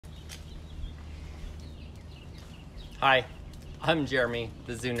Hi, I'm Jeremy,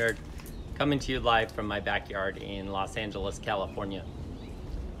 the Zoo Nerd, coming to you live from my backyard in Los Angeles, California.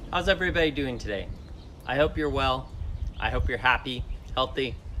 How's everybody doing today? I hope you're well. I hope you're happy,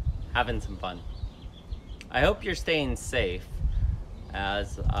 healthy, having some fun. I hope you're staying safe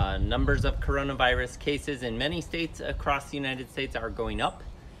as numbers of coronavirus cases in many states across the United States are going up.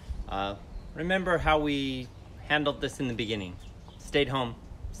 Remember how we handled this in the beginning. Stay home,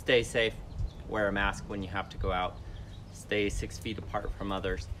 stay safe, wear a mask when you have to go out. Stay 6 feet apart from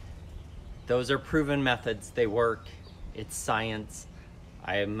others. Those are proven methods. They work. It's science.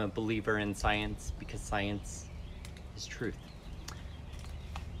 I am a believer in science because science is truth.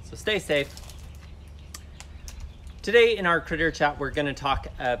 So stay safe. Today in our Critter Chat, we're going to talk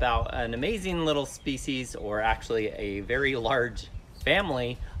about an amazing little species, or actually a very large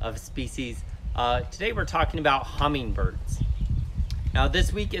family of species. Today we're talking about hummingbirds. Now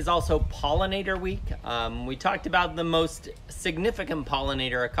this week is also Pollinator Week. We talked about the most significant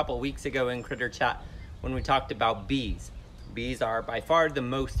pollinator a couple weeks ago in Critter Chat when we talked about bees. Bees are by far the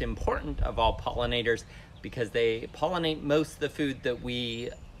most important of all pollinators because they pollinate most of the food that we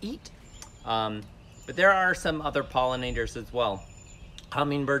eat. But there are some other pollinators as well.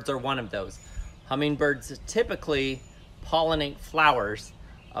 Hummingbirds are one of those. Hummingbirds typically pollinate flowers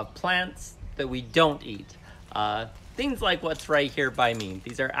of plants that we don't eat. Things like what's right here by me.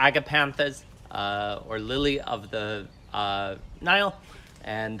 These are agapanthus, or lily of the Nile,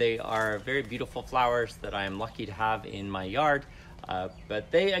 and they are very beautiful flowers that I am lucky to have in my yard, but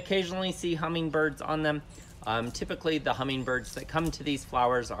they occasionally see hummingbirds on them. Typically the hummingbirds that come to these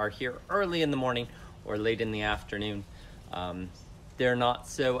flowers are here early in the morning or late in the afternoon. They're not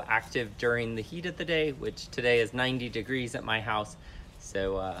so active during the heat of the day, which today is 90 degrees at my house,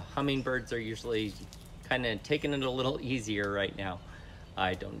 so hummingbirds are usually kind of taking it a little easier right now.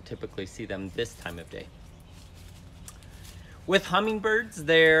 I don't typically see them this time of day. With hummingbirds,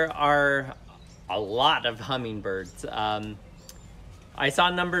 there are a lot of hummingbirds. I saw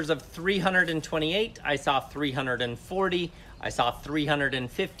numbers of 328, I saw 340, I saw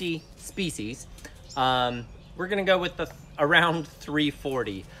 350 species. We're gonna go with around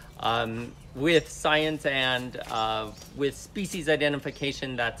 340. With science and with species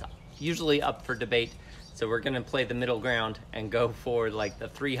identification, that's usually up for debate. So we're gonna play the middle ground and go for like the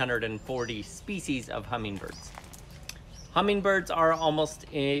 340 species of hummingbirds. Hummingbirds are almost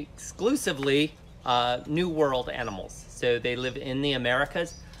exclusively New World animals. So they live in the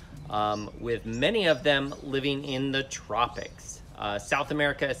Americas, with many of them living in the tropics. South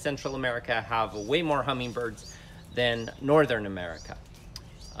America, Central America have way more hummingbirds than Northern America.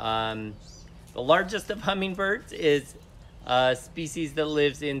 The largest of hummingbirds is a species that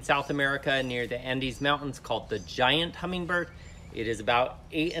lives in South America near the Andes Mountains called the giant hummingbird. It is about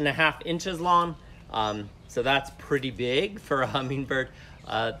 8.5 inches long, so that's pretty big for a hummingbird.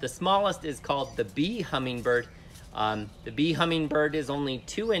 The smallest is called the bee hummingbird. The bee hummingbird is only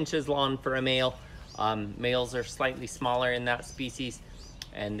 2 inches long for a male. Males are slightly smaller in that species,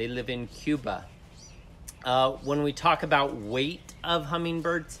 and they live in Cuba. When we talk about weight of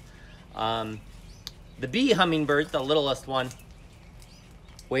hummingbirds, the bee hummingbird, the littlest one,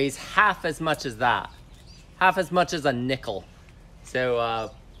 weighs half as much as that. Half as much as a nickel.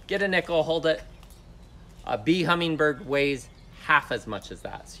 So get a nickel, hold it. A bee hummingbird weighs half as much as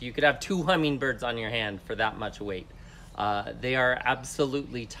that. So you could have 2 hummingbirds on your hand for that much weight. They are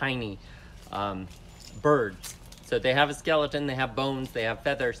absolutely tiny birds. So they have a skeleton, they have bones, they have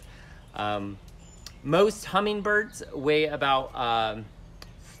feathers. Most hummingbirds weigh about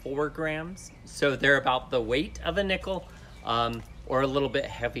 4 grams. So they're about the weight of a nickel, or a little bit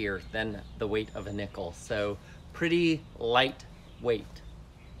heavier than the weight of a nickel. So pretty light weight.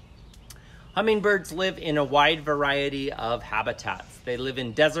 Hummingbirds live in a wide variety of habitats. They live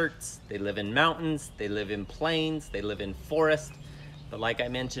in deserts, they live in mountains, they live in plains, they live in forests. But like I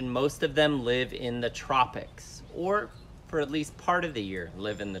mentioned, most of them live in the tropics, or for at least part of the year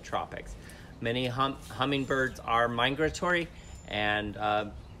live in the tropics. Many hummingbirds are migratory and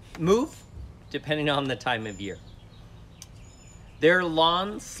move depending on the time of year. Their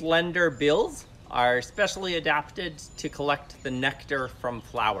long, slender bills are specially adapted to collect the nectar from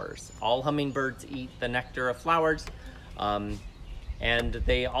flowers. All hummingbirds eat the nectar of flowers, and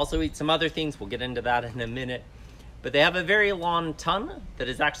they also eat some other things. We'll get into that in a minute. But they have a very long tongue that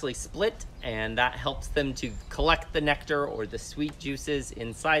is actually split, and that helps them to collect the nectar or the sweet juices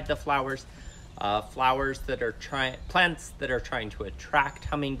inside the flowers. Plants that are trying to attract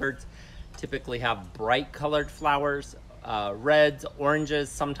hummingbirds typically have bright colored flowers, reds, oranges,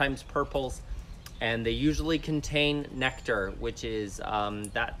 sometimes purples, and they usually contain nectar, which is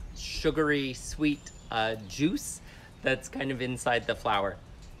that sugary sweet juice that's kind of inside the flower.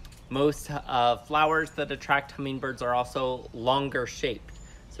 Most flowers that attract hummingbirds are also longer shaped.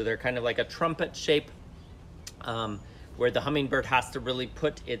 So they're kind of like a trumpet shape, where the hummingbird has to really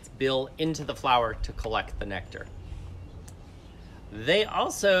put its bill into the flower to collect the nectar. They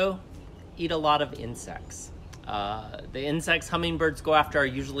also eat a lot of insects. The insects hummingbirds go after are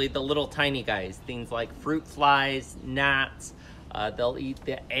usually the little tiny guys, things like fruit flies, gnats. They'll eat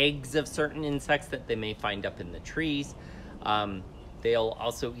the eggs of certain insects that they may find up in the trees. They'll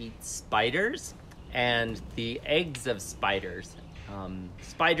also eat spiders and the eggs of spiders.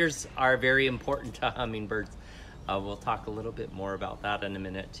 Spiders are very important to hummingbirds. We'll talk a little bit more about that in a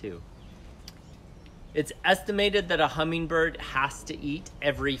minute too. It's estimated that a hummingbird has to eat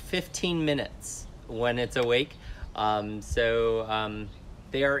every 15 minutes when it's awake.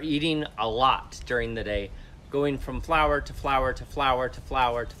 They are eating a lot during the day, going from flower to flower to flower to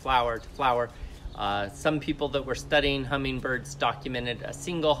flower to flower to flower. Some people that were studying hummingbirds documented a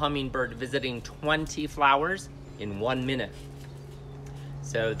single hummingbird visiting 20 flowers in 1 minute.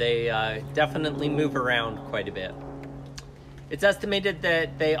 So they definitely move around quite a bit. It's estimated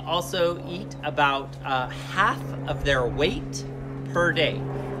that they also eat about half of their weight per day.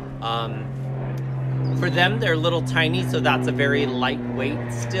 For them, they're little tiny, so that's a very light weight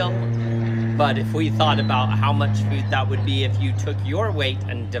still. But if we thought about how much food that would be if you took your weight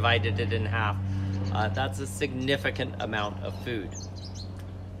and divided it in half, that's a significant amount of food.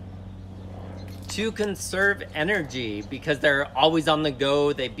 To conserve energy, because they're always on the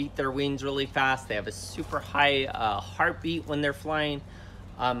go, they beat their wings really fast, they have a super high heartbeat when they're flying.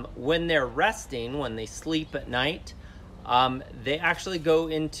 When they're resting, when they sleep at night, they actually go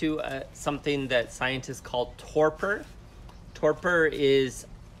into something that scientists call torpor. Torpor is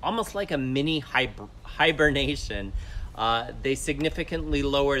almost like a mini hibernation. They significantly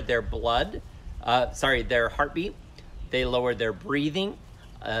lower their their heartbeat. They lower their breathing.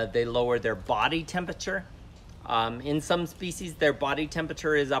 They lower their body temperature. In some species, their body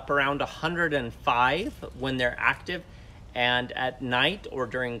temperature is up around 105 when they're active. And at night or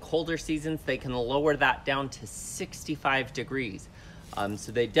during colder seasons, they can lower that down to 65 degrees.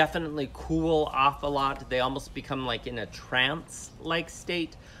 So they definitely cool off a lot. They almost become like in a trance-like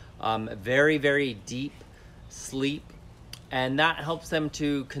state, very, very deep sleep. And that helps them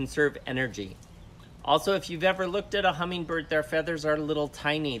to conserve energy. Also, if you've ever looked at a hummingbird, their feathers are a little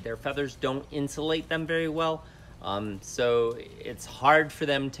tiny. Their feathers don't insulate them very well. So it's hard for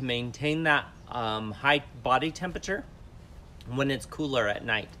them to maintain that high body temperature when it's cooler at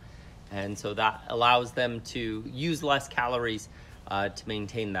night. And so that allows them to use less calories to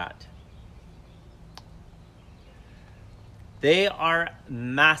maintain that. They are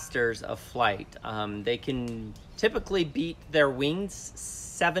masters of flight. They can typically beat their wings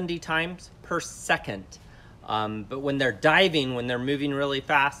 70 times per second. But when they're diving, when they're moving really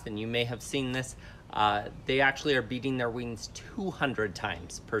fast, and you may have seen this, they actually are beating their wings 200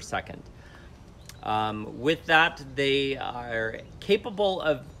 times per second. With that, they are capable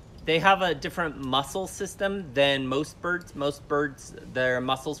of, they have a different muscle system than most birds. Most birds, their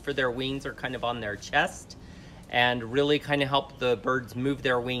muscles for their wings are kind of on their chest and really kind of help the birds move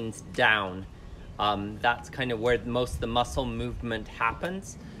their wings down. That's kind of where most of the muscle movement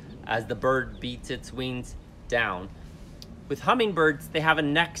happens as the bird beats its wings down. With hummingbirds, they have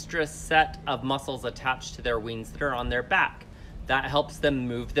an extra set of muscles attached to their wings that are on their back. That helps them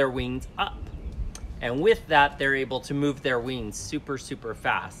move their wings up. And with that, they're able to move their wings super, super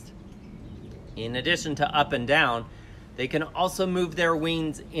fast. In addition to up and down, they can also move their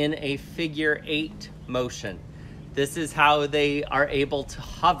wings in a figure 8 motion. This is how they are able to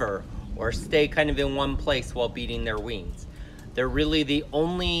hover or stay kind of in one place while beating their wings. They're really the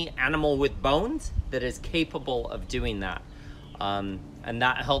only animal with bones that is capable of doing that. And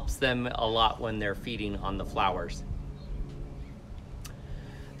that helps them a lot when they're feeding on the flowers.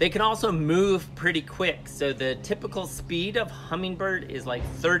 They can also move pretty quick. So the typical speed of hummingbird is like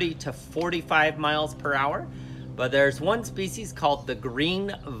 30 to 45 miles per hour. But there's one species called the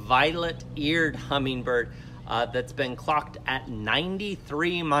green violet-eared hummingbird that's been clocked at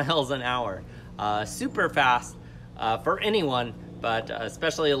 93 miles an hour. Super fast for anyone, but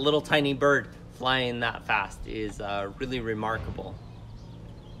especially a little tiny bird flying that fast is really remarkable.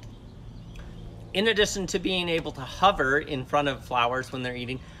 In addition to being able to hover in front of flowers when they're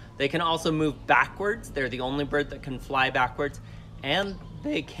eating, they can also move backwards. They're the only bird that can fly backwards, and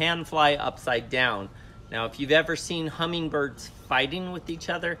they can fly upside down. Now, if you've ever seen hummingbirds fighting with each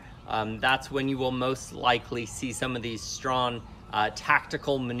other, that's when you will most likely see some of these strong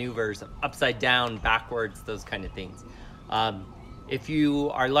tactical maneuvers, upside down, backwards, those kind of things. If you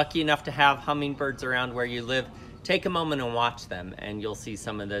are lucky enough to have hummingbirds around where you live, take a moment and watch them, and you'll see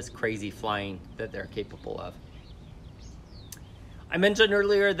some of this crazy flying that they're capable of. I mentioned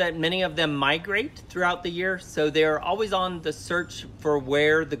earlier that many of them migrate throughout the year, so they're always on the search for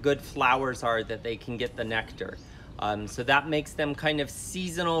where the good flowers are that they can get the nectar. So that makes them kind of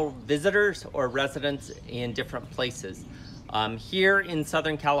seasonal visitors or residents in different places. Here in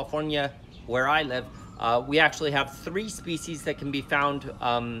Southern California, where I live, we actually have 3 species that can be found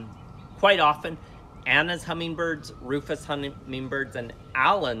quite often. Anna's hummingbirds, Rufus hummingbirds, and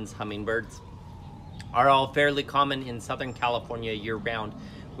Allen's hummingbirds are all fairly common in Southern California year-round,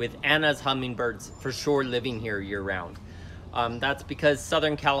 with Anna's hummingbirds for sure living here year-round. That's because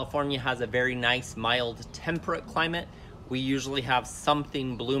Southern California has a very nice, mild, temperate climate. We usually have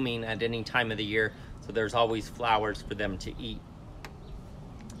something blooming at any time of the year, so there's always flowers for them to eat.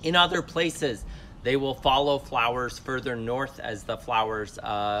 In other places, they will follow flowers further north as the flowers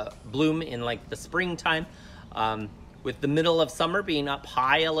bloom in like the springtime, with the middle of summer being up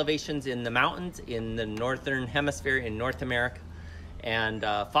high elevations in the mountains in the northern hemisphere in North America, and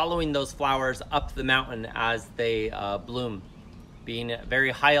following those flowers up the mountain as they bloom, being at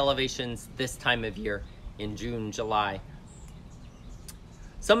very high elevations this time of year in June, July.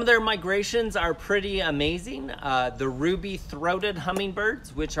 Some of their migrations are pretty amazing. The ruby-throated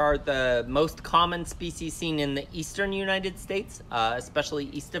hummingbirds, which are the most common species seen in the eastern United States, especially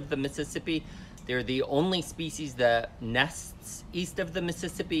east of the Mississippi. They're the only species that nests east of the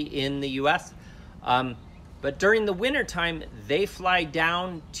Mississippi in the US. But during the wintertime, they fly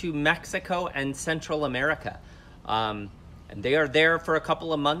down to Mexico and Central America. And they are there for a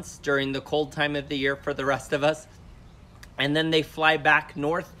couple of months during the cold time of the year for the rest of us. And then they fly back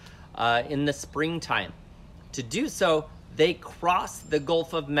north in the springtime. To do so, they cross the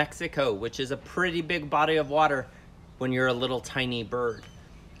Gulf of Mexico, which is a pretty big body of water when you're a little tiny bird.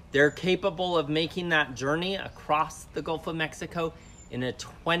 They're capable of making that journey across the Gulf of Mexico in a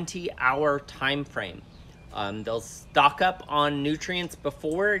 20-hour time frame. They'll stock up on nutrients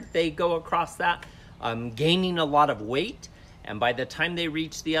before they go across that, gaining a lot of weight. And by the time they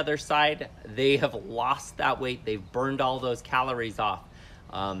reach the other side, they have lost that weight. They've burned all those calories off.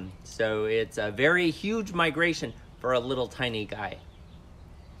 So it's a very huge migration for a little tiny guy.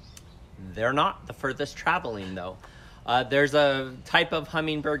 They're not the furthest traveling though. There's a type of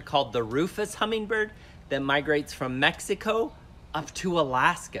hummingbird called the Rufus hummingbird that migrates from Mexico up to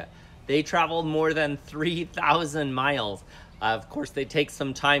Alaska. They travel more than 3,000 miles. Of course, they take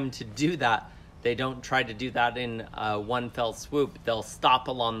some time to do that. They don't try to do that in one fell swoop. They'll stop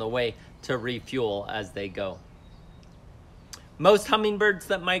along the way to refuel as they go. Most hummingbirds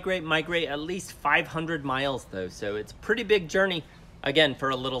that migrate at least 500 miles though, so it's a pretty big journey, again,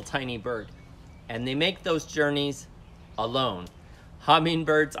 for a little tiny bird. And they make those journeys alone.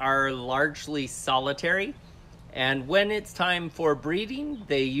 Hummingbirds are largely solitary, and when it's time for breeding,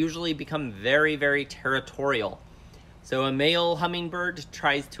 they usually become very, very territorial. So a male hummingbird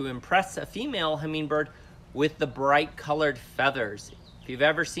tries to impress a female hummingbird with the bright colored feathers. If you've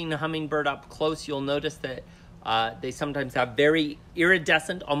ever seen a hummingbird up close, you'll notice that they sometimes have very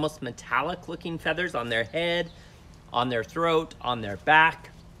iridescent, almost metallic looking feathers on their head, on their throat, on their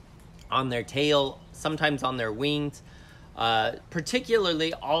back, on their tail, sometimes on their wings.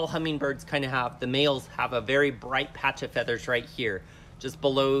 Particularly, all hummingbirds kind of have, the males have a very bright patch of feathers right here, just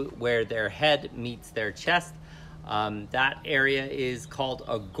below where their head meets their chest. That area is called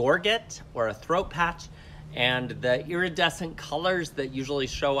a gorget or a throat patch, and the iridescent colors that usually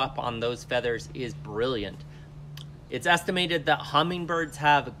show up on those feathers is brilliant. It's estimated that hummingbirds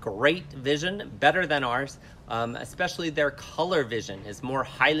have great vision, better than ours, especially their color vision is more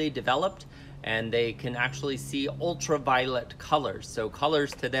highly developed, and they can actually see ultraviolet colors. So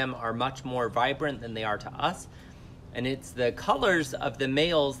colors to them are much more vibrant than they are to us, and it's the colors of the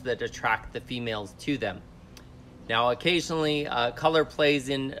males that attract the females to them. Now, occasionally, color plays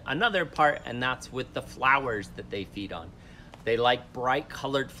in another part, and that's with the flowers that they feed on. They like bright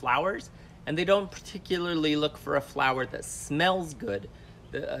colored flowers, and they don't particularly look for a flower that smells good.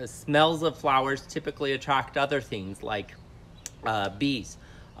 The smells of flowers typically attract other things like bees,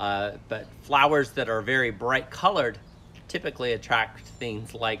 but flowers that are very bright colored typically attract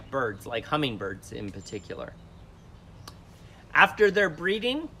things like birds, like hummingbirds in particular. After their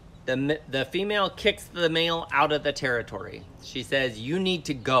breeding, the female kicks the male out of the territory. She says, "You need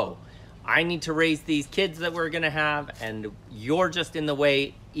to go. I need to raise these kids that we're gonna have, and you're just in the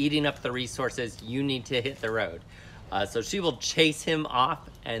way, eating up the resources. You need to hit the road." So she will chase him off,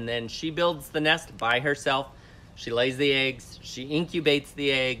 and then she builds the nest by herself. She lays the eggs, she incubates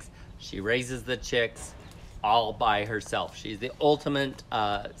the eggs, she raises the chicks all by herself. She's the ultimate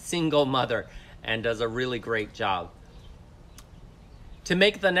single mother, and does a really great job. To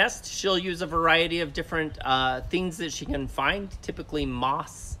make the nest, she'll use a variety of different things that she can find, typically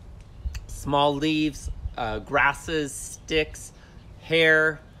moss, small leaves, grasses, sticks,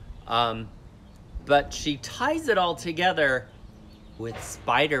 hair, but she ties it all together with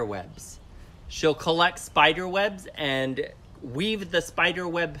spider webs. She'll collect spider webs and weave the spider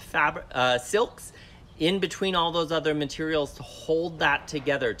web silks in between all those other materials to hold that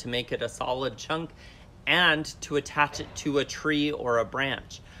together to make it a solid chunk and to attach it to a tree or a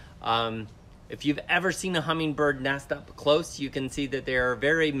branch. If you've ever seen a hummingbird nest up close, you can see that they're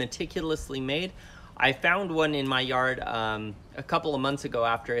very meticulously made. I found one in my yard a couple of months ago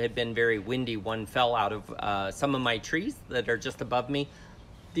after it had been very windy. One fell out of some of my trees that are just above me.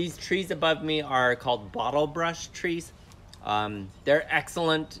 These trees above me are called bottle brush trees. They're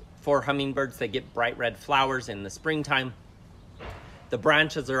excellent for hummingbirds. They get bright red flowers in the springtime. The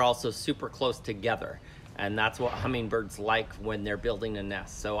branches are also super close together, and that's what hummingbirds like when they're building a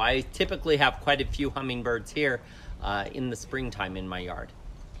nest. So I typically have quite a few hummingbirds here in the springtime in my yard.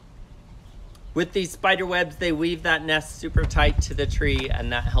 With these spider webs, they weave that nest super tight to the tree,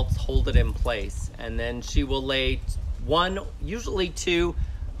 and that helps hold it in place. And then she will lay 1, usually 2,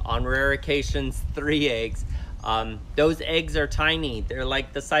 on rare occasions 3 eggs. Those eggs are tiny. They're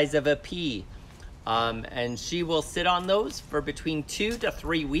like the size of a pea. And she will sit on those for between 2 to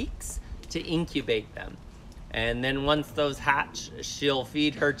 3 weeks to incubate them. And then once those hatch, she'll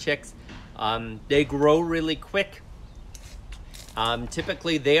feed her chicks. They grow really quick.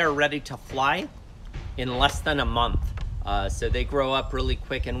 Typically they are ready to fly in less than a month. So they grow up really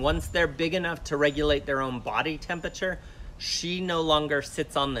quick. And once they're big enough to regulate their own body temperature, she no longer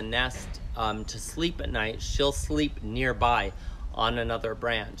sits on the nest to sleep at night. She'll sleep nearby on another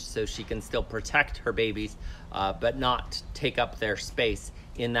branch so she can still protect her babies, but not take up their space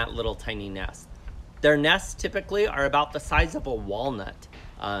in that little tiny nest. Their nests typically are about the size of a walnut.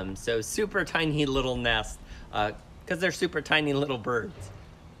 So super tiny little nest, because they're super tiny little birds.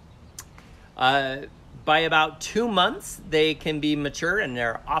 By about 2 months, they can be mature and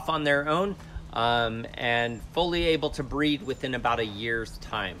they're off on their own, and fully able to breed within about a year's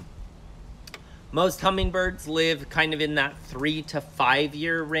time. Most hummingbirds live kind of in that 3 to 5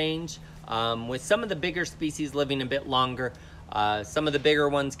 year range, with some of the bigger species living a bit longer. Some of the bigger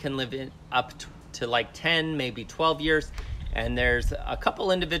ones can live up to like 10, maybe 12 years. And there's a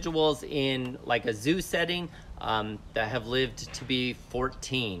couple individuals in like a zoo setting that have lived to be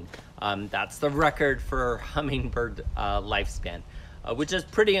 14. That's the record for hummingbird lifespan, which is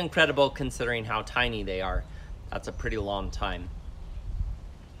pretty incredible considering how tiny they are. That's a pretty long time.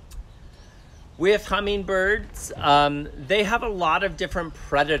 With hummingbirds, they have a lot of different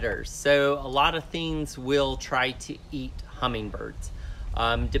predators. So a lot of things will try to eat hummingbirds.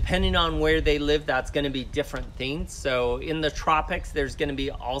 Depending on where they live, that's going to be different things. So in the tropics, there's going to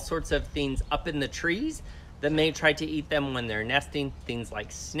be all sorts of things up in the trees that may try to eat them when they're nesting. Things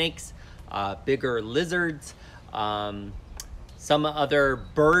like snakes, bigger lizards, some other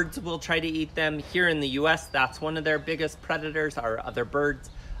birds will try to eat them. Here in the US, that's one of their biggest predators, are other birds.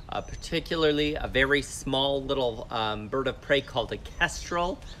 Particularly a very small little bird of prey called a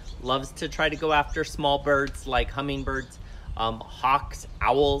kestrel loves to try to go after small birds like hummingbirds. Hawks,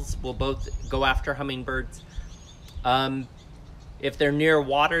 owls will both go after hummingbirds. If they're near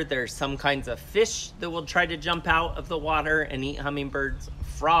water, there's some kinds of fish that will try to jump out of the water and eat hummingbirds.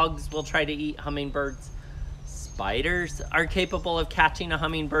 Frogs will try to eat hummingbirds. Spiders are capable of catching a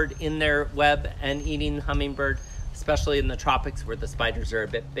hummingbird in their web and eating the hummingbird, especially in the tropics where the spiders are a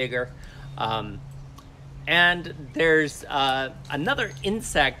bit bigger. And there's another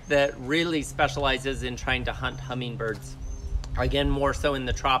insect that really specializes in trying to hunt hummingbirds. Again, more so in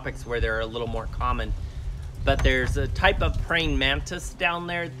the tropics where they're a little more common. But there's a type of praying mantis down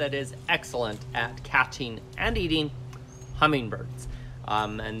there that is excellent at catching and eating hummingbirds.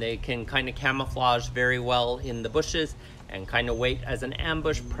 And they can kind of camouflage very well in the bushes and kind of wait as an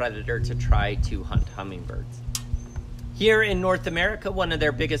ambush predator to try to hunt hummingbirds. Here in North America, one of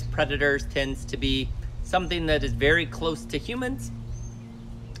their biggest predators tends to be something that is very close to humans: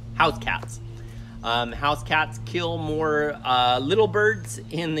 house cats. House cats kill more little birds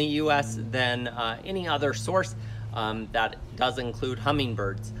in the US than any other source. That does include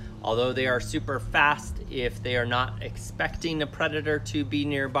hummingbirds. Although they are super fast, if they are not expecting a predator to be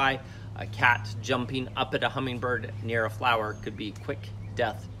nearby, a cat jumping up at a hummingbird near a flower could be quick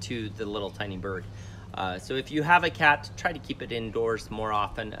death to the little tiny bird. So if you have a cat, try to keep it indoors more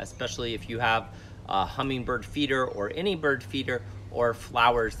often, especially if you have a hummingbird feeder or any bird feeder or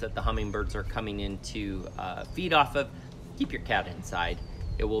flowers that the hummingbirds are coming in to feed off of. Keep your cat inside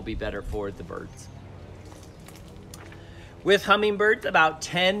it will be better for the birds. With hummingbirds, about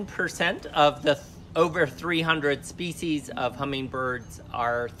 10% of the over 300 species of hummingbirds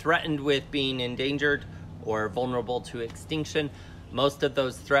are threatened with being endangered or vulnerable to extinction. Most of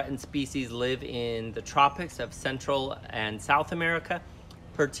those threatened species live in the tropics of Central and South America,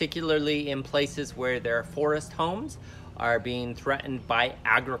 particularly in places where their forest homes are being threatened by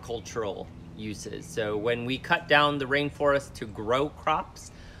agricultural uses. So when we cut down the rainforest to grow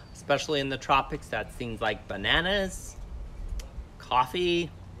crops, especially in the tropics, that's things like bananas, coffee,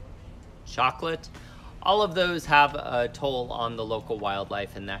 chocolate. All of those have a toll on the local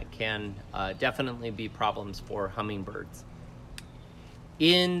wildlife, and that can definitely be problems for hummingbirds.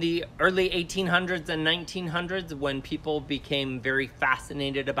 In the early 1800s and 1900s, when people became very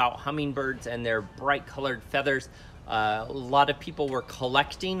fascinated about hummingbirds and their bright colored feathers, a lot of people were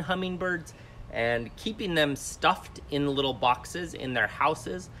collecting hummingbirds and keeping them stuffed in little boxes in their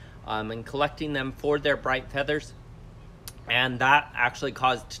houses and collecting them for their bright feathers. And that actually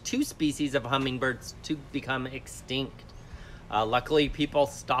caused 2 species of hummingbirds to become extinct. Luckily, people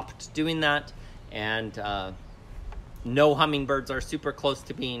stopped doing that, and no hummingbirds are super close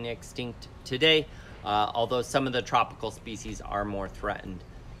to being extinct today, although some of the tropical species are more threatened.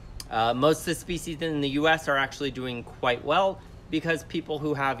 Most of the species in the US are actually doing quite well because people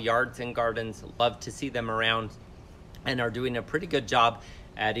who have yards and gardens love to see them around and are doing a pretty good job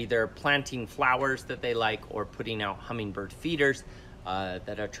at either planting flowers that they like or putting out hummingbird feeders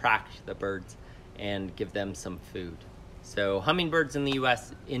that attract the birds and give them some food. So hummingbirds in the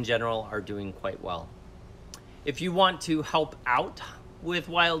US in general are doing quite well. If you want to help out with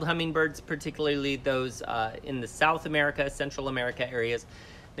wild hummingbirds, particularly those in the South America, Central America areas,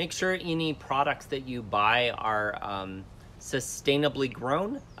 make sure any products that you buy are sustainably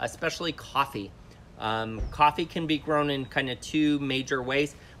grown, especially coffee. Coffee can be grown in kind of 2 major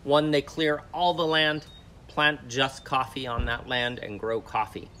ways. One, they clear all the land, plant just coffee on that land and grow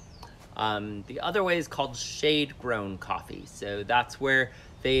coffee. The other way is called shade-grown coffee. So that's where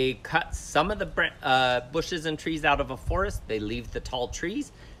they cut some of the bushes and trees out of a forest. They leave the tall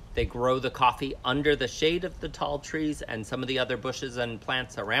trees. They grow the coffee under the shade of the tall trees and some of the other bushes and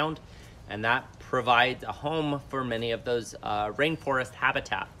plants around. And that provides a home for many of those rainforest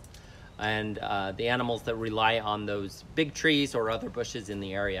habitats and the animals that rely on those big trees or other bushes in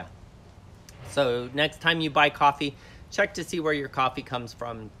the area. So next time you buy coffee, check to see where your coffee comes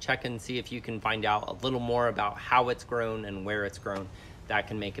from. Check and see if you can find out a little more about how it's grown and where it's grown. That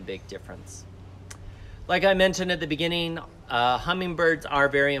can make a big difference. Like I mentioned at the beginning, hummingbirds are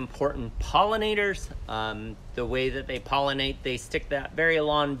very important pollinators. The way that they pollinate, they stick that very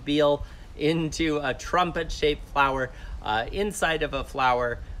long bill into a trumpet-shaped flower. Inside of a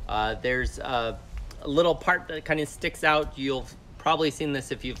flower, there's a little part that kind of sticks out. You'll probably seen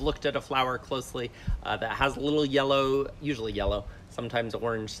this if you've looked at a flower closely, that has a little yellow, usually yellow, sometimes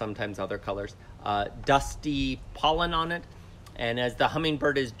orange, sometimes other colors, dusty pollen on it. And as the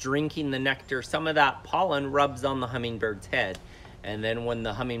hummingbird is drinking the nectar, some of that pollen rubs on the hummingbird's head. And then when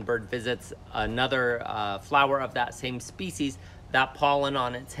the hummingbird visits another flower of that same species, that pollen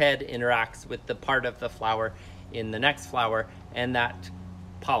on its head interacts with the part of the flower in the next flower, and that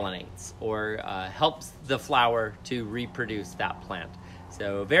pollinates or helps the flower to reproduce that plant.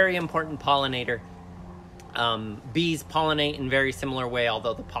 So very important pollinator. Bees pollinate in very similar way,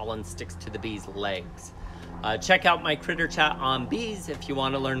 although the pollen sticks to the bee's legs. Check out my critter chat on bees if you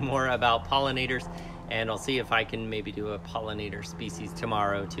want to learn more about pollinators, and I'll see if I can maybe do a pollinator species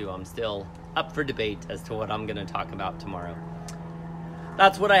tomorrow too. I'm still up for debate as to what I'm going to talk about tomorrow.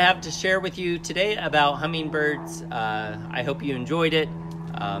 That's what I have to share with you today about hummingbirds. I hope you enjoyed it.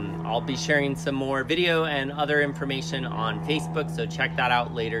 I'll be sharing some more video and other information on Facebook, so check that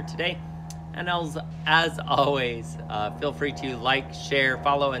out later today. And as always, feel free to like, share,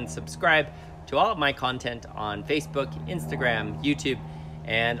 follow, and subscribe to all of my content on Facebook, Instagram, YouTube,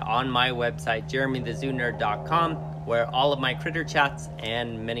 and on my website, jeremythezoonerd.com, where all of my critter chats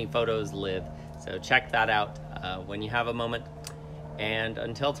and many photos live. So check that out when you have a moment. And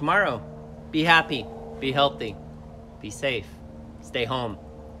until tomorrow, be happy, be healthy, be safe, stay home,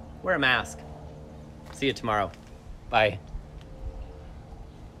 wear a mask. See you tomorrow. Bye.